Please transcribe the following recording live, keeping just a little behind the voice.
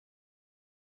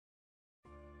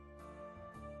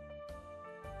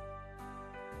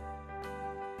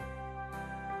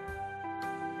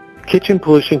Kitchen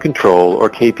pollution control, or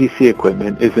KPC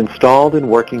equipment, is installed and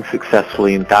working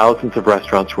successfully in thousands of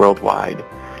restaurants worldwide.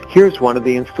 Here's one of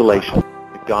the installations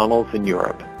at McDonald's in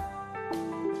Europe.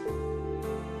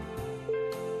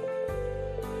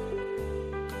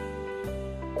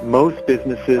 Most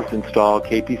businesses install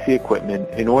KPC equipment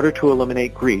in order to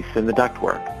eliminate grease in the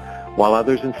ductwork, while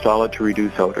others install it to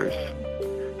reduce odors.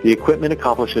 The equipment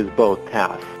accomplishes both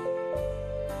tasks.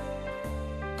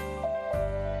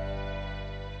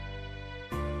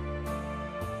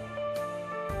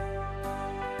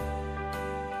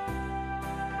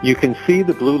 You can see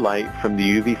the blue light from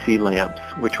the UVC lamps,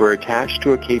 which were attached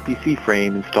to a KPC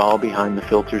frame installed behind the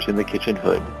filters in the kitchen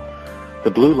hood. The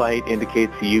blue light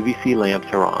indicates the UVC lamps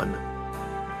are on.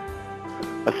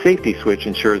 A safety switch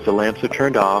ensures the lamps are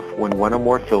turned off when one or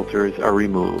more filters are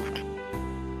removed.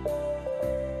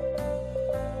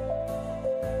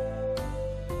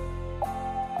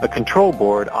 A control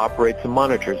board operates and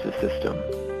monitors the system.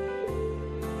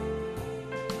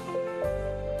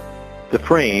 The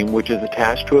frame, which is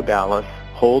attached to a ballast,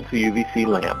 holds the UVC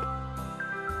lamp.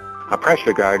 A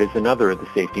pressure guard is another of the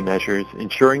safety measures,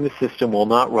 ensuring the system will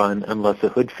not run unless a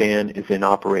hood fan is in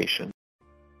operation.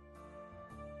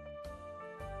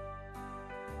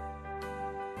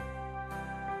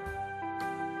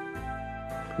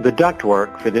 The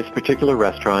ductwork for this particular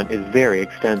restaurant is very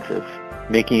extensive,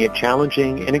 making it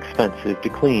challenging and expensive to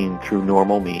clean through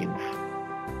normal means.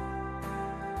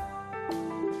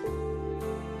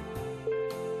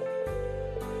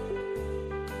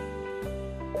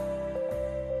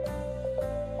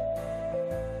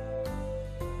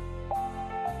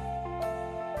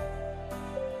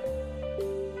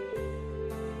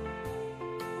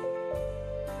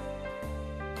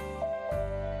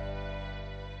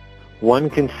 One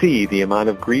can see the amount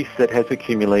of grease that has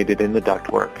accumulated in the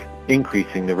ductwork,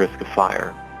 increasing the risk of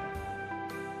fire.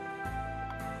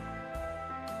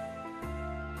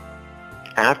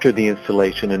 After the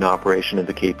installation and operation of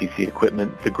the KPC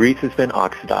equipment, the grease has been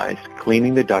oxidized,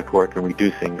 cleaning the ductwork and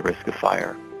reducing the risk of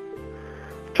fire.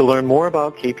 To learn more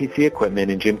about KPC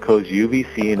equipment and Jimco's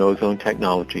UVC and ozone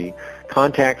technology,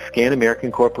 contact Scan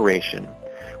American Corporation.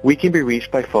 We can be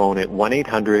reached by phone at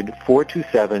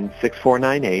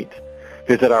 1-800-427-6498,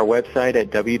 visit our website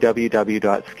at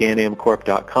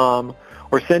www.scanamcorp.com,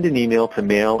 or send an email to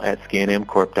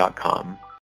mail@scanamcorp.com.